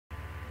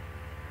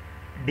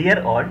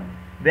Dear all,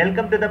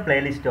 welcome to the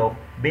playlist of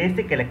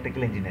Basic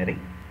Electrical Engineering.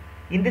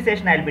 In this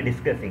session I will be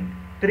discussing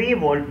 3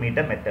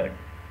 voltmeter method.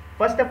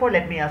 First of all,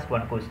 let me ask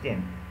one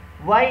question.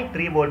 Why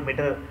 3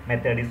 voltmeter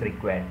method is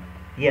required?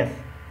 Yes,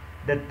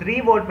 the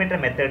 3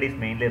 voltmeter method is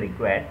mainly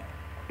required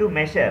to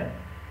measure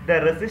the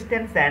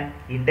resistance and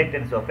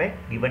inductance of a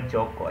given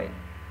choke coil.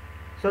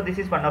 So this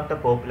is one of the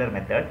popular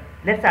method.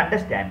 Let's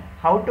understand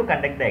how to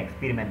conduct the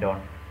experiment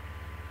on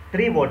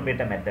 3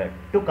 voltmeter method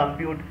to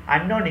compute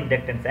unknown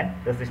inductance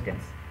and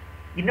resistance.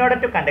 In order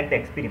to conduct the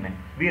experiment,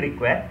 we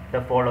require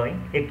the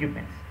following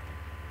equipments.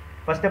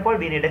 First of all,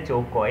 we need a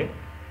choke coil.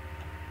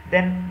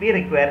 Then we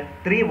require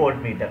 3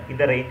 voltmeter in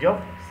the range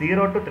of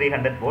 0 to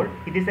 300 volt.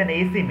 It is an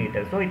AC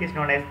meter, so it is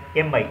known as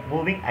MI,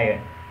 moving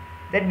iron.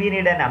 Then we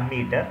need an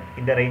ammeter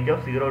in the range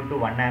of 0 to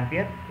 1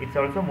 ampere. It's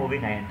also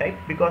moving iron type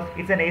because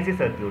it's an AC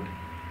circuit.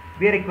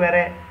 We require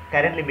a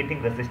current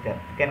limiting resistor.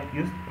 You can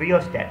use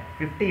rheostat,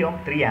 50 ohm,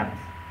 3 amps.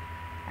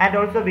 And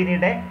also we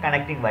need a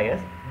connecting wires.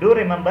 Do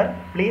remember,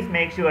 please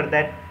make sure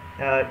that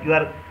you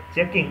are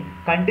checking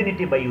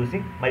continuity by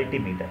using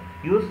multimeter.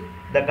 Use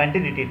the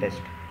continuity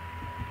test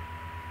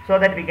so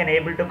that we can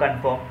able to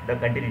confirm the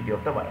continuity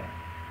of the wire.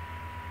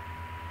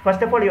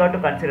 First of all, you have to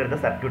consider the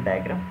circuit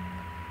diagram.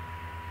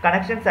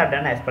 Connections are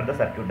done as per the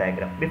circuit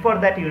diagram. Before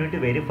that, you need to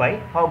verify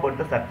how about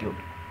the circuit.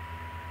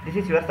 This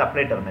is your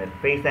supply terminal,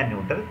 phase and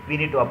neutral. We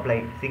need to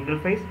apply single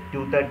phase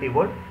 230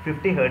 volt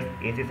 50 Hz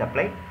AC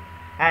supply.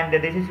 And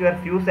this is your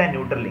fuse and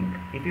neutral link.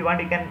 If you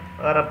want, you can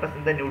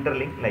represent the neutral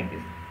link like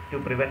this to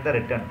prevent the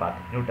return path,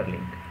 neutral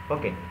link.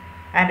 Okay.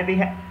 And we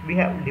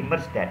have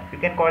dimmer stat. You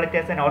can call it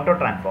as an auto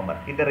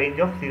transformer in the range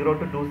of 0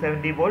 to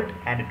 270 volt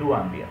and 2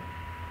 ampere.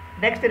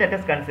 Next, let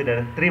us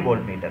consider 3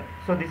 voltmeter.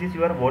 So this is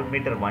your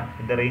voltmeter 1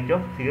 in the range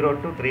of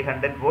 0 to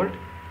 300 volt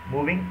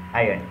moving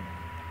iron.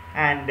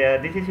 And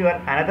this is your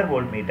another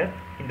voltmeter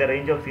in the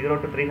range of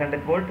 0 to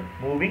 300 volt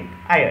moving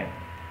iron.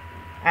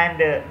 And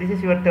this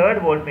is your third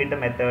voltmeter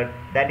method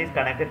that is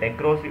connected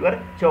across your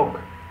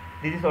choke.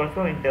 This is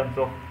also in terms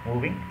of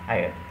moving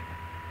iron.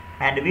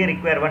 And we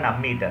require one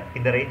ammeter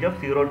in the range of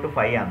 0 to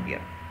 5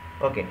 ampere.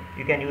 Okay,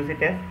 you can use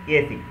it as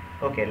AC.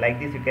 Okay, like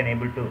this you can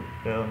able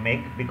to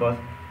make, because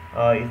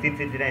since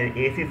it's in an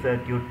AC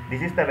circuit,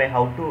 this is the way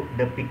how to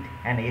depict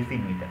an AC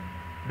meter.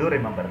 Do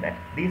remember that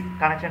these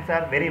connections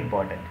are very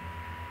important.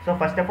 So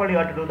first of all, you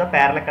have to do the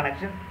parallel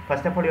connection.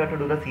 First of all, you have to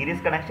do the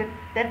series connection.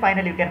 Then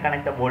finally, you can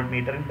connect the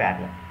voltmeter in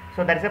parallel.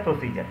 So that is a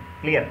procedure.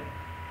 Clear?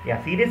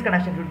 Yeah, series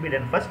connection should be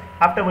done first.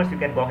 Afterwards, you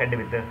can go ahead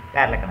with the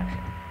parallel connection.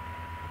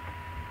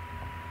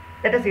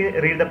 Let us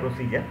read the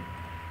procedure.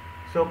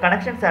 So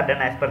connections are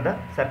done as per the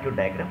circuit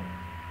diagram.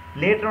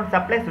 Later on,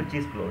 supply switch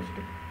is closed.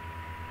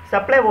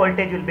 Supply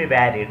voltage will be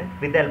varied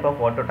with the help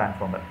of auto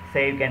transformer.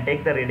 Say you can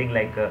take the reading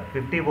like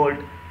 50 volt,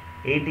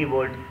 80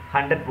 volt,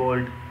 100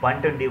 volt,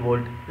 120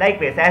 volt,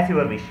 likewise as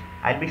your wish.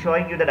 I will be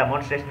showing you the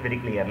demonstration very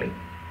clearly.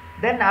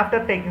 Then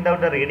after taking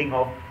out the reading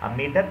of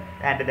ammeter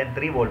and then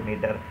 3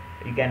 voltmeter,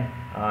 you can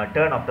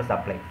turn off the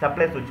supply.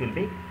 Supply switch will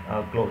be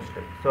closed.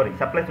 Sorry,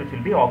 supply switch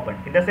will be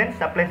opened. In the sense,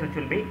 supply switch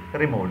will be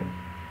removed.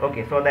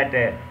 Okay, so that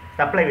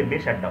supply will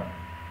be shut down.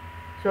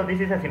 So this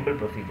is a simple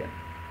procedure.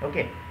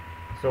 Okay,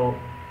 so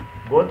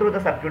go through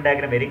the circuit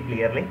diagram very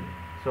clearly.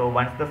 So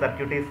once the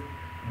circuit is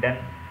done,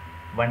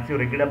 once you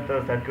rigged up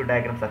the circuit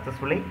diagram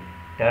successfully,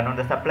 turn on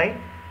the supply.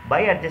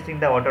 By adjusting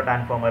the auto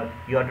transformer,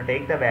 you have to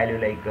take the value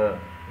like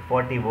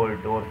 40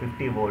 volt or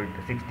 50 volt,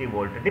 60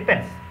 volt,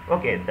 depends.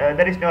 Okay,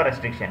 there is no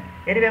restriction.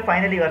 Anyway,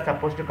 finally you are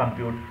supposed to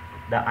compute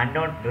the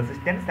unknown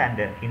resistance and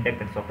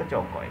inductance of the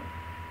choke coil.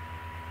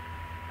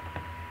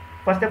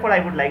 First of all, I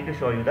would like to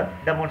show you the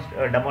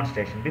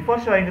demonstration.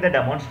 Before showing you the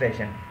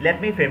demonstration, let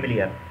me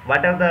familiar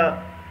what are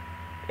the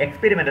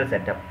experimental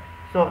setup.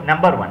 So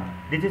number 1,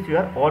 this is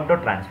your auto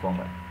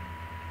transformer.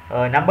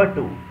 Number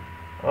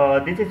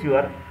 2, this is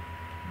your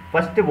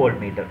first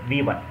voltmeter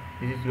V1.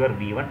 This is your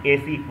V1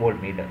 AC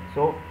voltmeter.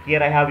 So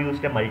here I have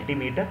used a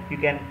multimeter. You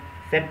can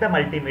set the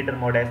multimeter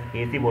mode as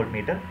AC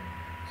voltmeter.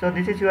 So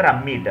this is your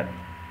ammeter.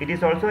 It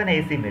is also an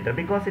AC meter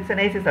because it's an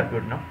AC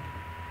circuit, no?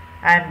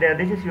 And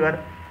this is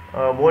your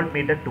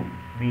voltmeter 2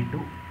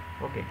 V2.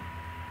 Okay,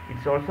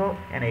 it's also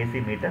an AC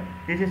meter.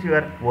 This is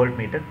your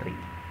voltmeter 3.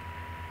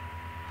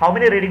 How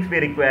many readings we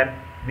require?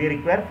 We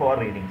require 4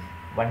 readings.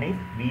 One is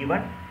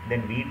V1,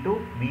 then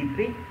V2,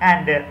 V3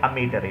 and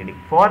ammeter reading.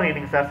 4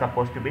 readings are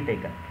supposed to be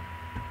taken.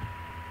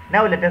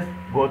 Now let us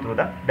go through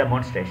the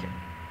demonstration.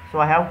 So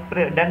I have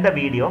done the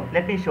video.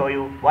 Let me show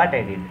you what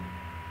I did.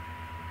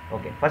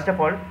 Okay, first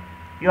of all,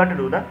 you have to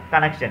do the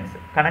connections.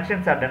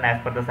 Connections are done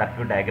as per the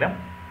circuit diagram.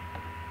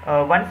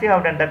 Once you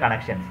have done the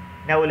connections,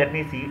 now let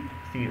me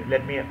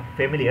let me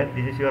familiar.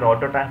 This is your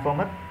auto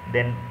transformer,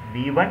 then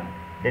V1,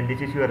 then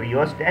this is your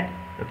rheostat.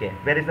 Okay,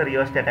 where is the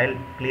rheostat? I will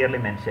clearly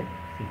mention.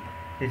 See,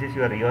 this is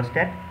your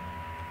rheostat.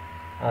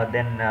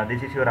 Then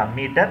this is your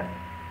ammeter,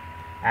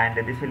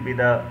 and this will be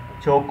the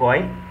choke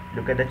coil.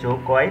 Look at the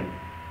choke coil,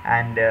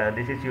 and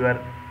this is your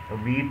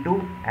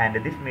V2, and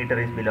this meter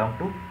is belong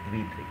to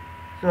V3.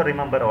 So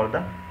remember all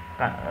the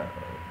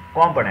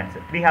components.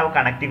 We have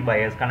connecting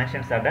wires,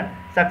 connections are done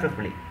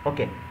successfully.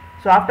 Okay,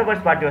 so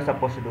afterwards what you are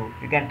supposed to do,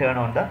 you can turn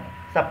on the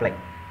supply.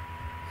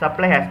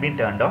 Supply has been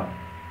turned on.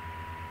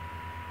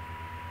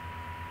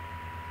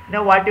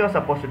 Now what you are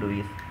supposed to do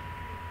is,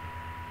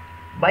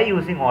 by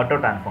using auto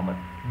transformer,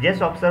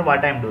 just observe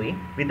what I am doing.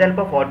 With the help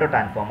of auto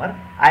transformer,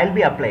 I will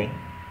be applying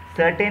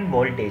certain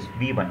voltage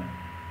V1,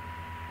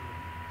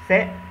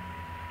 say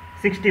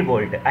 60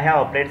 volt. I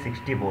have applied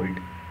 60 volt.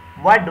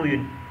 What do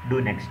you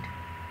do next?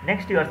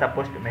 Next you are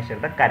supposed to measure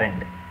the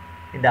current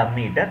in the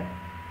ammeter.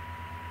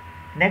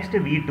 Next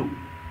V2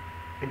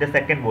 in the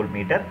second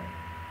voltmeter.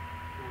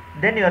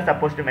 Then you are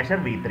supposed to measure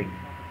V3.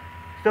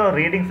 So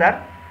readings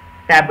are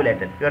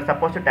tabulated. You are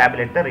supposed to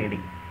tabulate the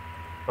reading.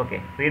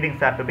 Okay,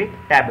 readings are to be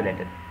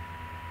tabulated.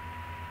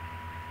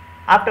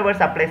 Afterwards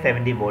apply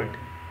 70 volt.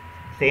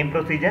 Same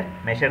procedure,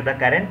 measure the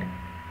current,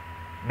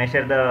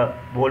 measure the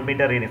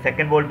voltmeter reading,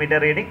 second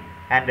voltmeter reading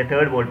and the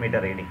third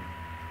voltmeter reading.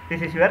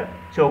 This is your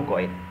choke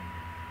coil.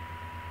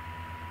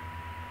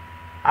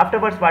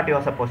 Afterwards what you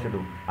are supposed to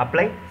do?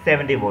 Apply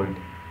 70 volt.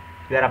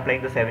 You are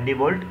applying the 70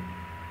 volt.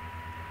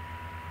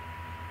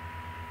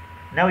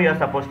 Now you are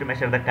supposed to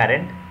measure the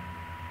current,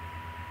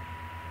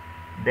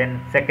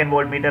 then second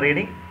voltmeter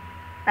reading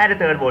and the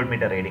third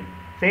voltmeter reading.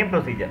 Same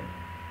procedure.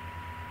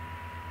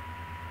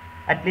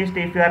 At least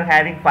if you are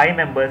having 5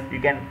 members,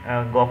 you can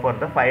go for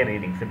the 5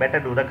 readings. Better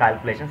do the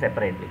calculation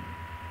separately.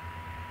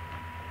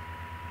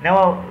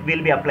 Now we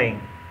will be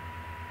applying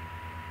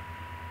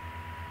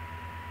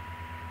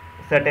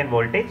certain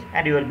voltage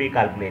and you will be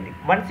calculating.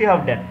 Once you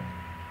have done,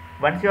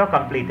 once you have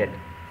completed,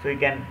 so you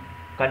can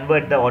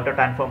convert the auto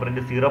transformer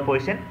into 0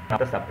 position of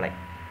the supply.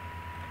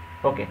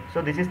 Okay,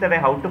 so this is the way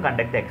how to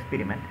conduct the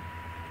experiment.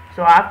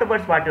 So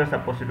afterwards what you are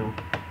supposed to do?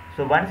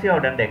 So once you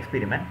have done the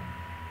experiment,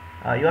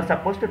 you are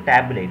supposed to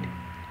tabulate.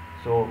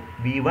 So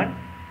V1,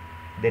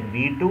 then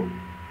V2,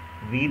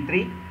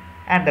 V3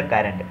 and the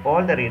current.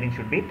 All the readings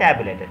should be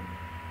tabulated.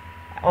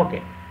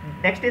 Okay,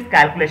 next is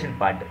calculation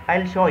part. I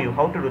will show you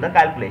how to do the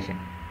calculation.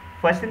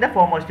 First in the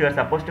foremost you are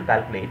supposed to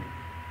calculate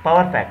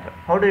power factor.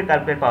 How do you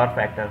calculate power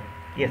factor?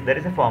 Yes, there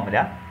is a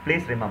formula.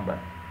 Please remember,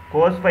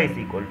 cos phi is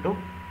equal to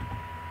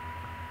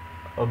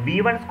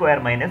V1 square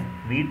minus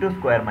V2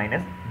 square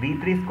minus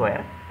V3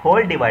 square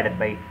whole divided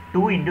by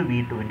 2 into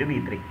V2 into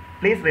V3.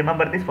 Please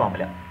remember this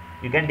formula.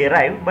 You can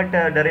derive, but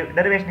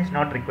derivation is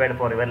not required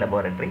for your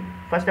laboratory.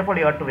 First of all,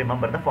 you have to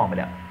remember the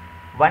formula.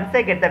 Once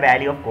I get the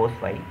value of cos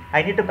phi,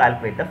 I need to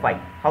calculate the phi.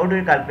 How do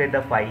you calculate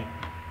the phi?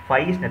 Phi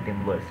is nothing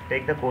inverse.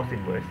 Take the cos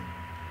inverse.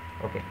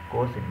 Okay,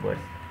 cos inverse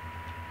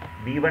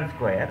V1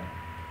 square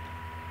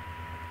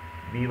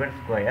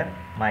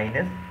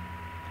minus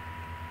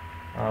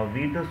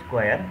V2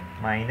 square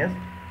minus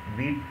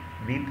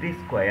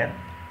V3 square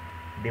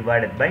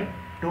divided by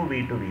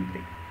 2V2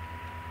 V3.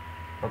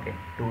 Okay,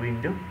 2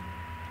 into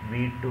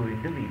V2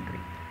 into V3.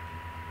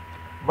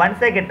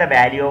 Once I get the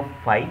value of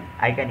phi,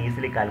 I can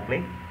easily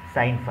calculate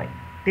sin phi.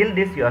 Till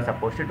this you are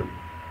supposed to do.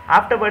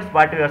 Afterwards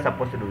what you are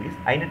supposed to do is,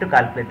 I need to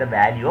calculate the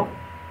value of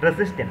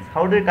resistance.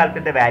 How do you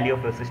calculate the value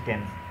of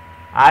resistance?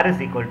 R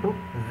is equal to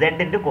Z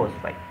into cos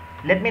phi.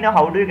 Let me know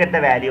how do you get the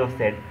value of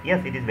Z.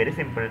 Yes, it is very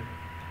simple.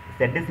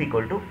 Z is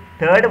equal to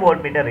third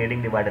voltmeter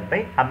reading divided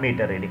by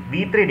ammeter reading,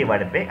 V3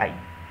 divided by I.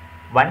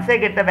 Once I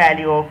get the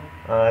value of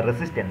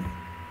resistance,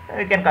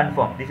 you can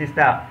confirm this is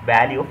the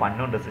value of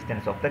unknown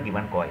resistance of the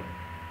given coil.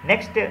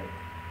 Next,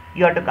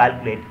 you have to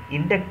calculate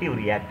inductive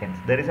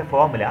reactance. There is a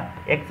formula,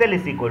 XL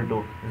is equal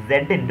to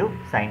Z into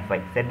sin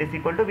phi. Z is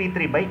equal to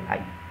V3 by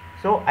I.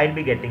 So I will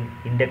be getting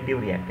inductive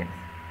reactance.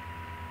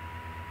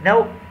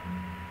 Now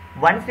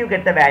once you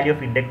get the value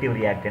of inductive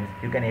reactance,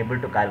 you can able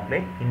to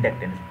calculate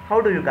inductance. How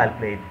do you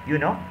calculate? You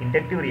know,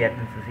 inductive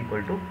reactance is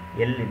equal to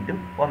L into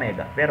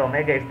omega, where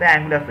omega is the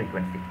angular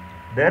frequency.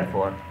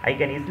 Therefore, I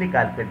can easily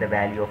calculate the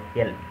value of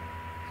L.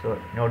 So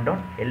note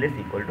down, L is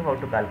equal to, how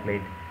to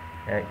calculate,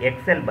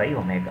 XL by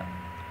omega.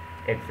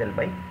 XL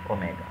by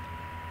omega.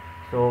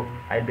 So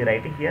I will be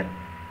writing here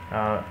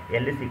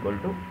L is equal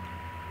to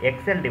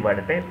XL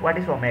divided by, what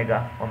is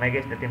omega? Omega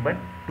is nothing but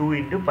 2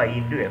 into pi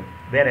into F,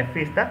 where F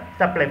is the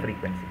supply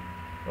frequency.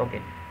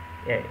 Okay,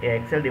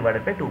 XL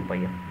divided by 2 pi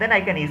M. Then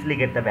I can easily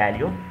get the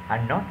value of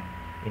unknown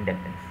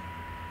inductance.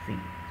 See,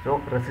 so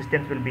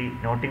resistance will be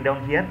noting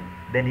down here.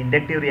 Then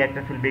inductive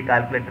reactance will be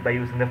calculated by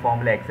using the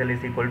formula XL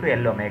is equal to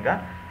L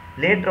omega.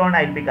 Later on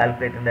I will be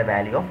calculating the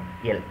value of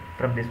L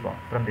from this form,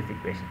 from this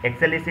equation.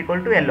 XL is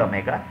equal to L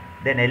omega.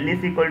 Then L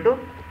is equal to,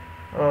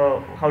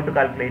 how to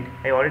calculate?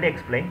 I already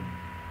explained.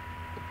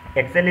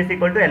 XL is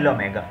equal to L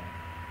omega.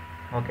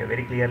 Okay,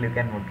 very clearly you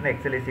can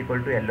note XL is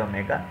equal to L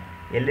omega.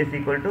 L is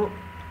equal to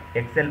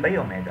XL by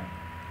omega.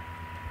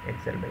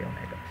 XL by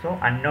omega. So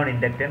unknown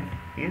inductance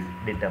is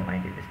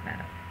determined in this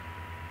manner.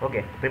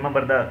 Okay,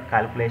 remember the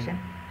calculation.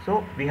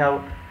 So we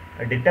have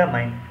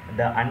determined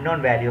the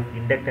unknown value of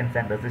inductance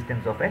and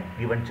resistance of a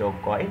given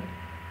choke coil.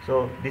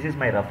 So this is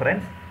my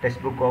reference,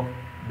 textbook of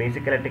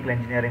Basic Electrical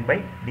Engineering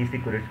by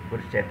DC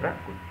Kurukshetra.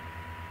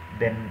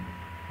 Then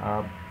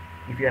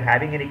if you are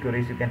having any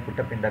queries, you can put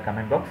up in the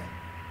comment box.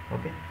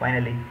 Okay,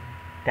 finally,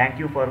 Thank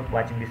you for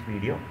watching this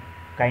video.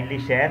 Kindly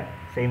share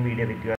same video with your